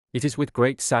It is with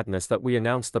great sadness that we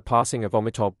announce the passing of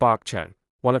Amitabh Bachchan,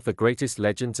 one of the greatest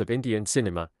legends of Indian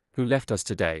cinema, who left us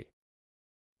today.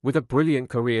 With a brilliant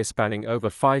career spanning over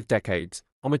 5 decades,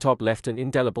 Amitabh left an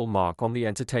indelible mark on the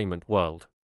entertainment world.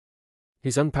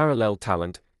 His unparalleled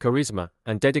talent, charisma,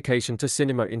 and dedication to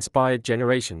cinema inspired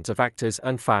generations of actors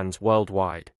and fans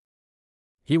worldwide.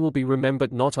 He will be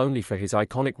remembered not only for his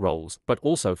iconic roles but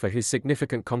also for his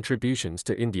significant contributions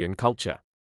to Indian culture.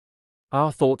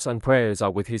 Our thoughts and prayers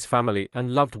are with his family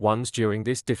and loved ones during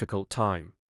this difficult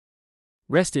time.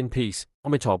 Rest in peace,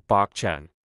 Amitabh Bachchan.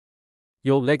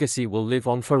 Your legacy will live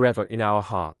on forever in our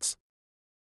hearts.